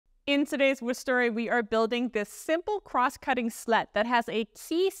In today's Woodstory, we are building this simple cross-cutting sled that has a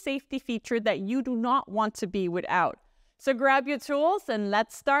key safety feature that you do not want to be without. So grab your tools and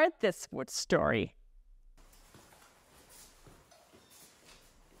let's start this Woodstory.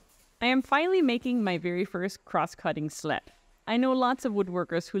 I am finally making my very first cross-cutting sled. I know lots of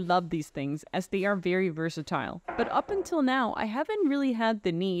woodworkers who love these things as they are very versatile, but up until now I haven't really had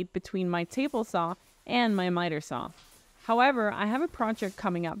the need between my table saw and my miter saw. However, I have a project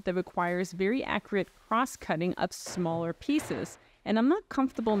coming up that requires very accurate cross-cutting of smaller pieces, and I'm not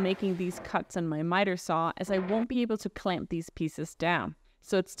comfortable making these cuts on my miter saw as I won't be able to clamp these pieces down.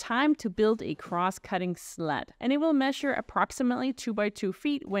 So it's time to build a cross-cutting sled, and it will measure approximately 2 by 2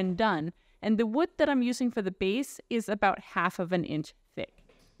 feet when done, and the wood that I'm using for the base is about 1/2 inch thick.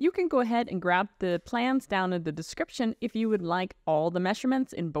 You can go ahead and grab the plans down in the description if you would like all the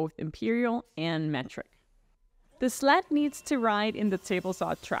measurements in both imperial and metric. The sled needs to ride in the table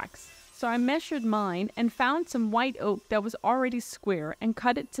saw tracks, so I measured mine and found some white oak that was already square and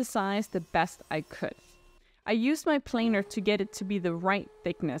cut it to size the best I could. I used my planer to get it to be the right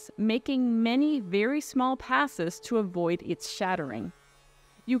thickness, making many very small passes to avoid its shattering.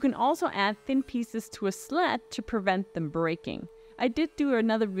 You can also add thin pieces to a sled to prevent them breaking. I did do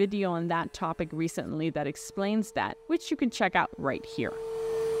another video on that topic recently that explains that, which you can check out right here.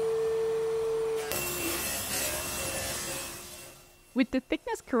 With the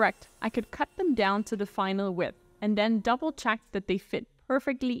thickness correct, I could cut them down to the final width and then double check that they fit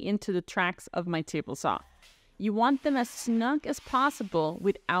perfectly into the tracks of my table saw. You want them as snug as possible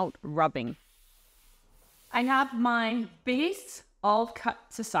without rubbing. I have my base all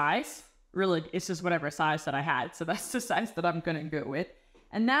cut to size. Really, it's just whatever size that I had, so that's the size that I'm gonna go with.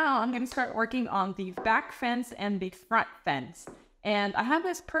 And now I'm gonna start working on the back fence and the front fence. And I have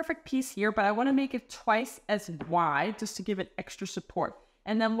this perfect piece here, but I want to make it twice as wide just to give it extra support.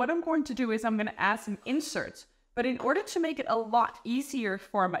 And then what I'm going to do is I'm going to add some inserts. But in order to make it a lot easier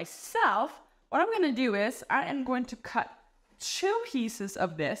for myself, what I'm going to do is I am going to cut 2 pieces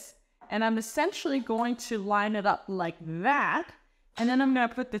of this, and I'm essentially going to line it up like that. And then I'm going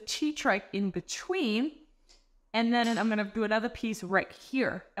to put the T-Trak in between, and then I'm going to do another piece right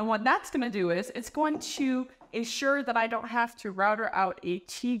here. And what that's going to do is it's going to ensure that I don't have to router out a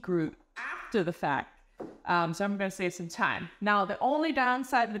T-groove after the fact. So I'm going to save some time. Now, the only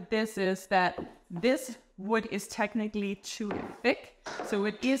downside with this is that this wood is technically too thick. So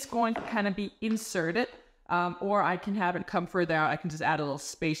it is going to kind of be inserted, or I can have it come further out. I can just add a little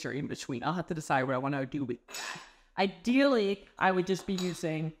spacer in between. I'll have to decide what I want to do with that. Ideally, I would just be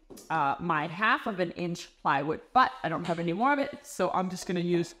using my 1/2 inch plywood, but I don't have any more of it, so I'm just going to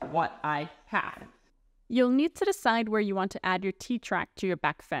use what I have. You'll need to decide where you want to add your T-Trak to your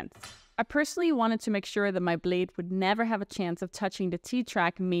back fence. I personally wanted to make sure that my blade would never have a chance of touching the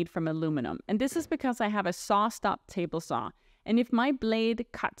T-Trak made from aluminum, and this is because I have a SawStop table saw, and if my blade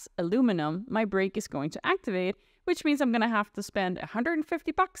cuts aluminum, my brake is going to activate, which means I'm going to have to spend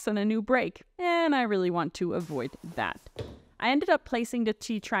 $150 on a new brake, and I really want to avoid that. I ended up placing the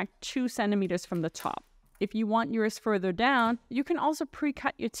T-Trak 2 centimeters from the top. If you want yours further down, you can also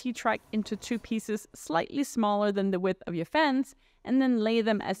pre-cut your T-Trak into 2 pieces slightly smaller than the width of your fence, and then lay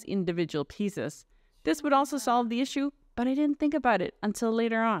them as individual pieces. This would also solve the issue, but I didn't think about it until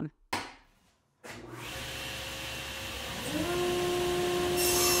later on.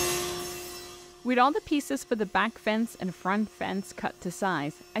 With all the pieces for the back fence and front fence cut to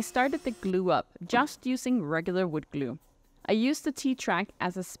size, I started the glue up just using regular wood glue. I used the T-Trak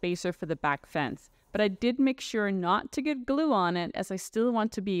as a spacer for the back fence, but I did make sure not to get glue on it as I still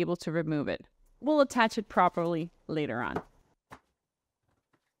want to be able to remove it. We'll attach it properly later on.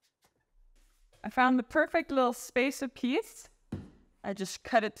 I found the perfect little spacer piece. I just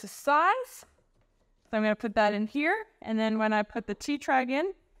cut it to size. So I'm going to put that in here, and then when I put the T-Trak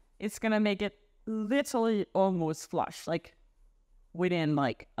in, it's going to make it literally almost flush, like within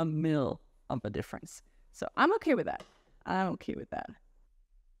like a mil of a difference. So I'm okay with that. I'm okay with that.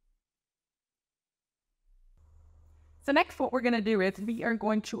 So next what we're going to do is we are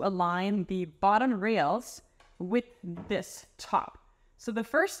going to align the bottom rails with this top. So the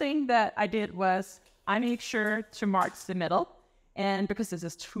first thing that I did was I made sure to mark the middle, and because this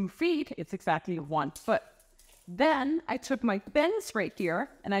is 2 feet, it's exactly 1 foot. Then I took my fence right here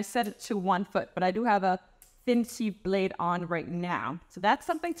and I set it to 1 foot, but I do have a thin C blade on right now. So that's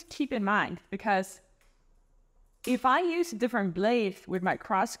something to keep in mind, because if I use a different blade with my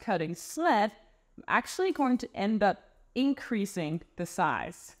cross-cutting sled, I'm actually going to end up increasing the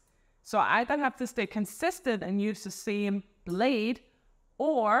size. So I either have to stay consistent and use the same blade,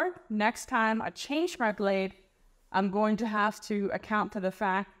 or next time I change my blade, I'm going to have to account for the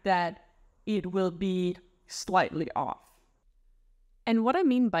fact that it will be slightly off. And what I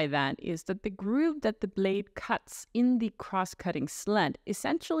mean by that is that the groove that the blade cuts in the cross-cutting sled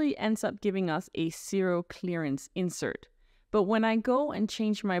essentially ends up giving us a zero clearance insert. But when I go and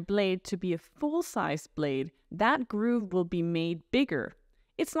change my blade to be a full-size blade, that groove will be made bigger.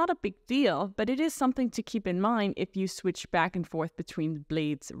 It's not a big deal, but it is something to keep in mind if you switch back and forth between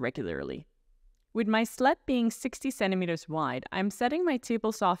blades regularly. With my sled being 60 centimeters wide, I'm setting my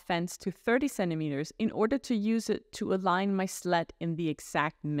table saw fence to 30 centimeters in order to use it to align my sled in the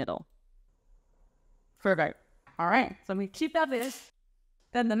exact middle. Perfect. All right, so I'm going to keep that in.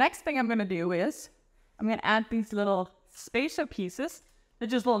 Then the next thing I'm going to do is I'm going to add these little spacer pieces. They're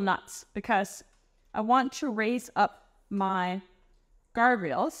just little nuts because I want to raise up my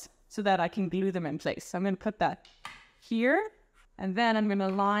guardrails so that I can glue them in place. So I'm going to put that here. And then I'm going to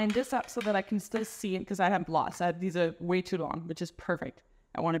line this up so that I can still see it because I have lots. These are way too long, which is perfect.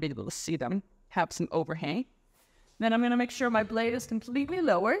 I want to be able to see them, have some overhang. Then I'm going to make sure my blade is completely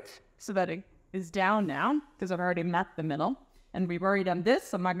lowered so that it is down now because I've already met the middle. And we've already done this,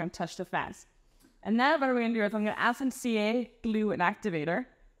 so I'm not going to touch the fence. And then what I'm going to do is I'm going to add some CA glue and activator.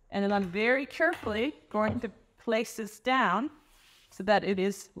 And then I'm very carefully going to place this down so that it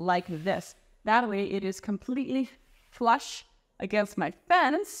is like this. That way it is completely flush against my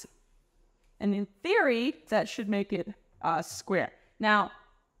fence, and in theory, that should make it square. Now,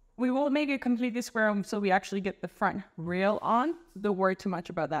 we won't make it completely square until we actually get the front rail on. Don't worry too much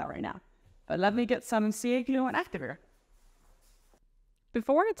about that right now. But let me get some CA glue and activator.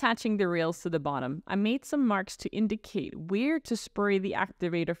 Before attaching the rails to the bottom, I made some marks to indicate where to spray the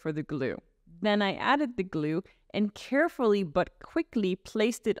activator for the glue. Then I added the glue and carefully but quickly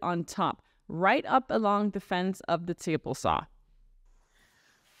placed it on top, right up along the fence of the table saw.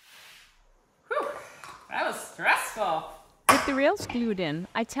 That was stressful. With the rails glued in,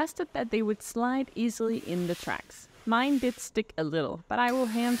 I tested that they would slide easily in the tracks. Mine did stick a little, but I will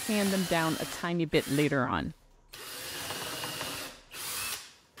hand sand them down a tiny bit later on.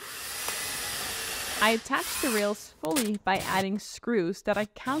 I attached the rails fully by adding screws that I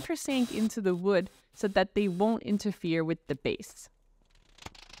countersank into the wood so that they won't interfere with the base.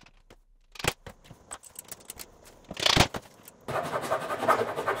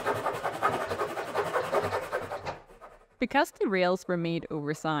 Because the rails were made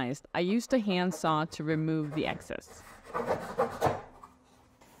oversized, I used a hand saw to remove the excess.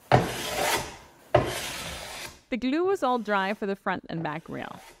 The glue was all dry for the front and back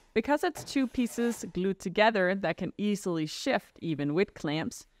rail. Because it's two pieces glued together that can easily shift even with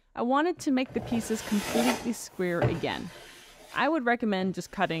clamps, I wanted to make the pieces completely square again. I would recommend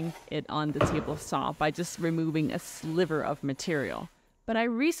just cutting it on the table saw by just removing a sliver of material. But I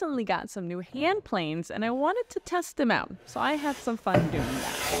recently got some new hand planes and I wanted to test them out, so I had some fun doing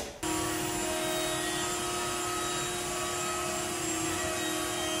that.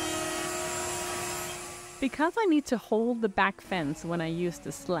 Because I need to hold the back fence when I use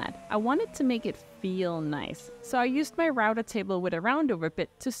the sled, I wanted to make it feel nice. So I used my router table with a roundover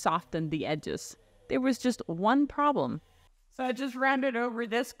bit to soften the edges. There was just one problem. So I just rounded over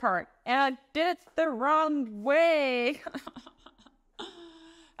this part and I did it the wrong way.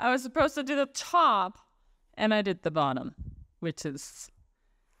 I was supposed to do the top and I did the bottom, which is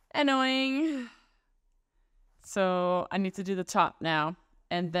annoying. So I need to do the top now,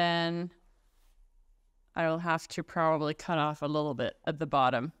 and then I'll have to probably cut off a little bit at the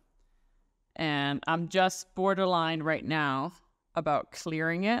bottom. And I'm just borderline right now about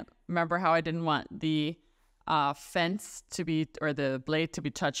clearing it. Remember how I didn't want the fence to be, or the blade to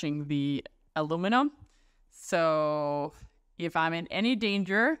be touching the aluminum? So if I'm in any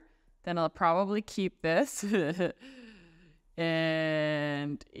danger, then I'll probably keep this.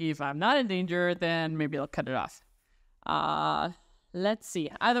 And if I'm not in danger, then maybe I'll cut it off. Let's see.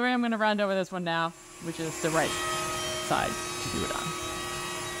 Either way, I'm going to round over this one now, which is the right side to do it on.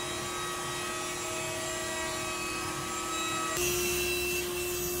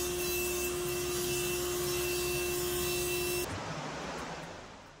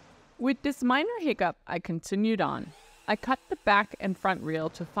 With this minor hiccup, I continued on. I cut the back and front rail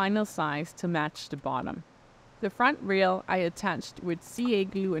to final size to match the bottom. The front rail I attached with CA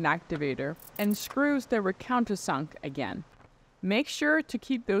glue and activator, and screws that were countersunk again. Make sure to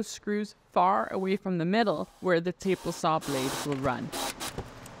keep those screws far away from the middle where the table saw blade will run.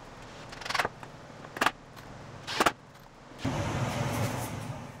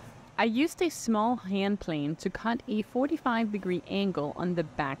 I used a small hand plane to cut a 45-degree angle on the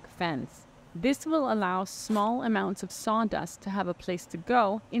back fence. This will allow small amounts of sawdust to have a place to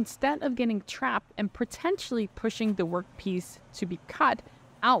go instead of getting trapped and potentially pushing the workpiece to be cut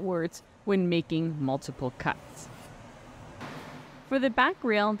outwards when making multiple cuts. For the back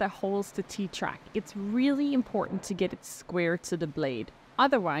rail that holds the T-Trak, it's really important to get it square to the blade.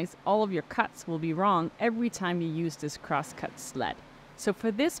 Otherwise, all of your cuts will be wrong every time you use this crosscut sled. So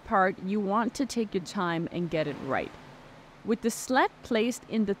for this part, you want to take your time and get it right. With the sled placed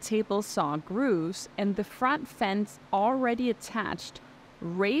in the table saw grooves and the front fence already attached,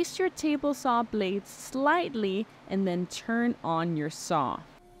 raise your table saw blade slightly and then turn on your saw.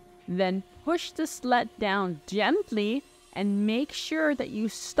 Then push the sled down gently and make sure that you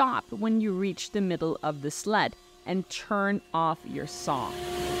stop when you reach the middle of the sled and turn off your saw.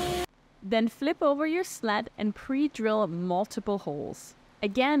 Then flip over your sled and pre-drill multiple holes.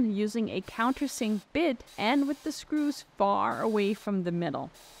 Again, using a countersink bit and with the screws far away from the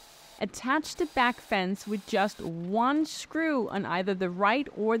middle. Attach the back fence with just one screw on either the right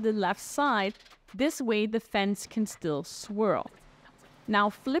or the left side. This way the fence can still swirl.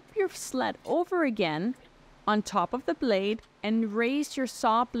 Now flip your sled over again on top of the blade and raise your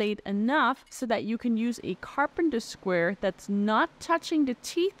saw blade enough so that you can use a carpenter square that's not touching the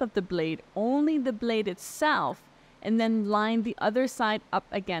teeth of the blade, only the blade itself, and then line the other side up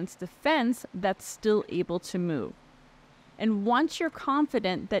against the fence that's still able to move. And once you're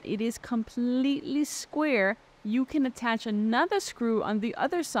confident that it is completely square, you can attach another screw on the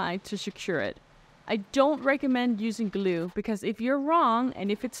other side to secure it. I don't recommend using glue because if you're wrong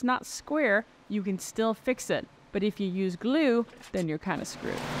and if it's not square, you can still fix it. But if you use glue, then you're kind of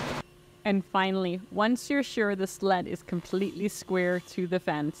screwed. And finally, once you're sure the sled is completely square to the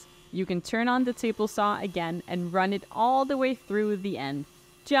fence, you can turn on the table saw again and run it all the way through the end.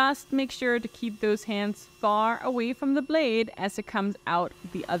 Just make sure to keep those hands far away from the blade as it comes out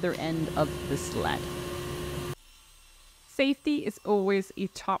the other end of the sled. Safety is always a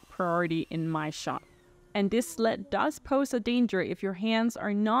top priority in my shop, and this sled does pose a danger if your hands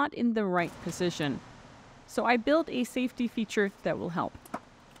are not in the right position. So I built a safety feature that will help.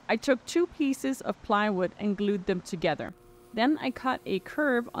 I took 2 pieces of plywood and glued them together. Then I cut a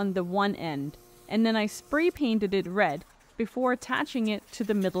curve on the one end, and then I spray painted it red before attaching it to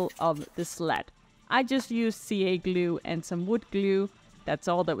the middle of the sled. I just used CA glue and some wood glue. That's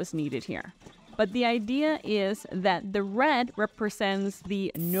all that was needed here. But the idea is that the red represents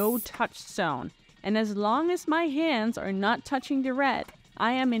the no-touch zone, and as long as my hands are not touching the red,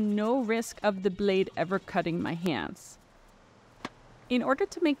 I am in no risk of the blade ever cutting my hands. In order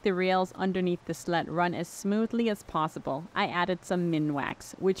to make the rails underneath the sled run as smoothly as possible, I added some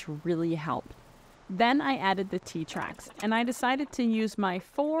Minwax, which really helped. Then I added the T-Traks, and I decided to use my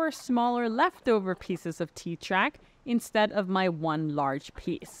 4 smaller leftover pieces of T-Trak instead of my 1 large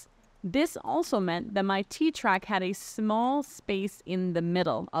piece. This also meant that my T-Trak had a small space in the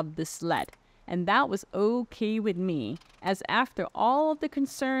middle of the sled, and that was okay with me, as after all of the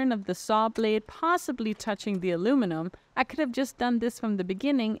concern of the saw blade possibly touching the aluminum, I could have just done this from the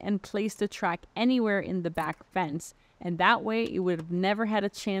beginning and placed the track anywhere in the back fence, and that way it would have never had a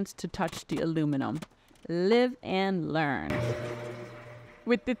chance to touch the aluminum. Live and learn.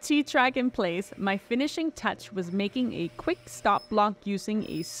 With the T-Trak in place, my finishing touch was making a quick stop block using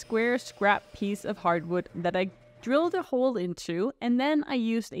a square scrap piece of hardwood that I drilled a hole into, and then I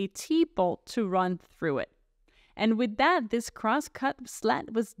used a T-bolt to run through it. And with that, this crosscut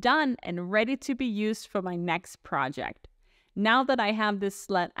sled was done and ready to be used for my next project. Now that I have this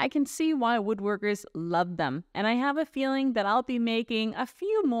sled, I can see why woodworkers love them, and I have a feeling that I'll be making a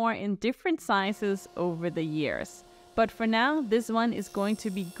few more in different sizes over the years. But for now, this one is going to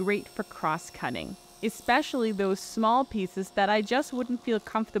be great for cross-cutting, especially those small pieces that I just wouldn't feel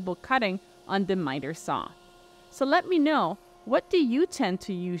comfortable cutting on the miter saw. So let me know, what do you tend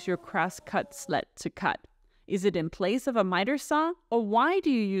to use your crosscut sled to cut? Is it in place of a miter saw, or why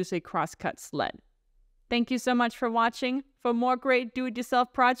do you use a crosscut sled? Thank you so much for watching. For more great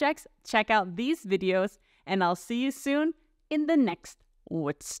do-it-yourself projects, check out these videos, and I'll see you soon in the next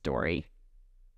Woodstory.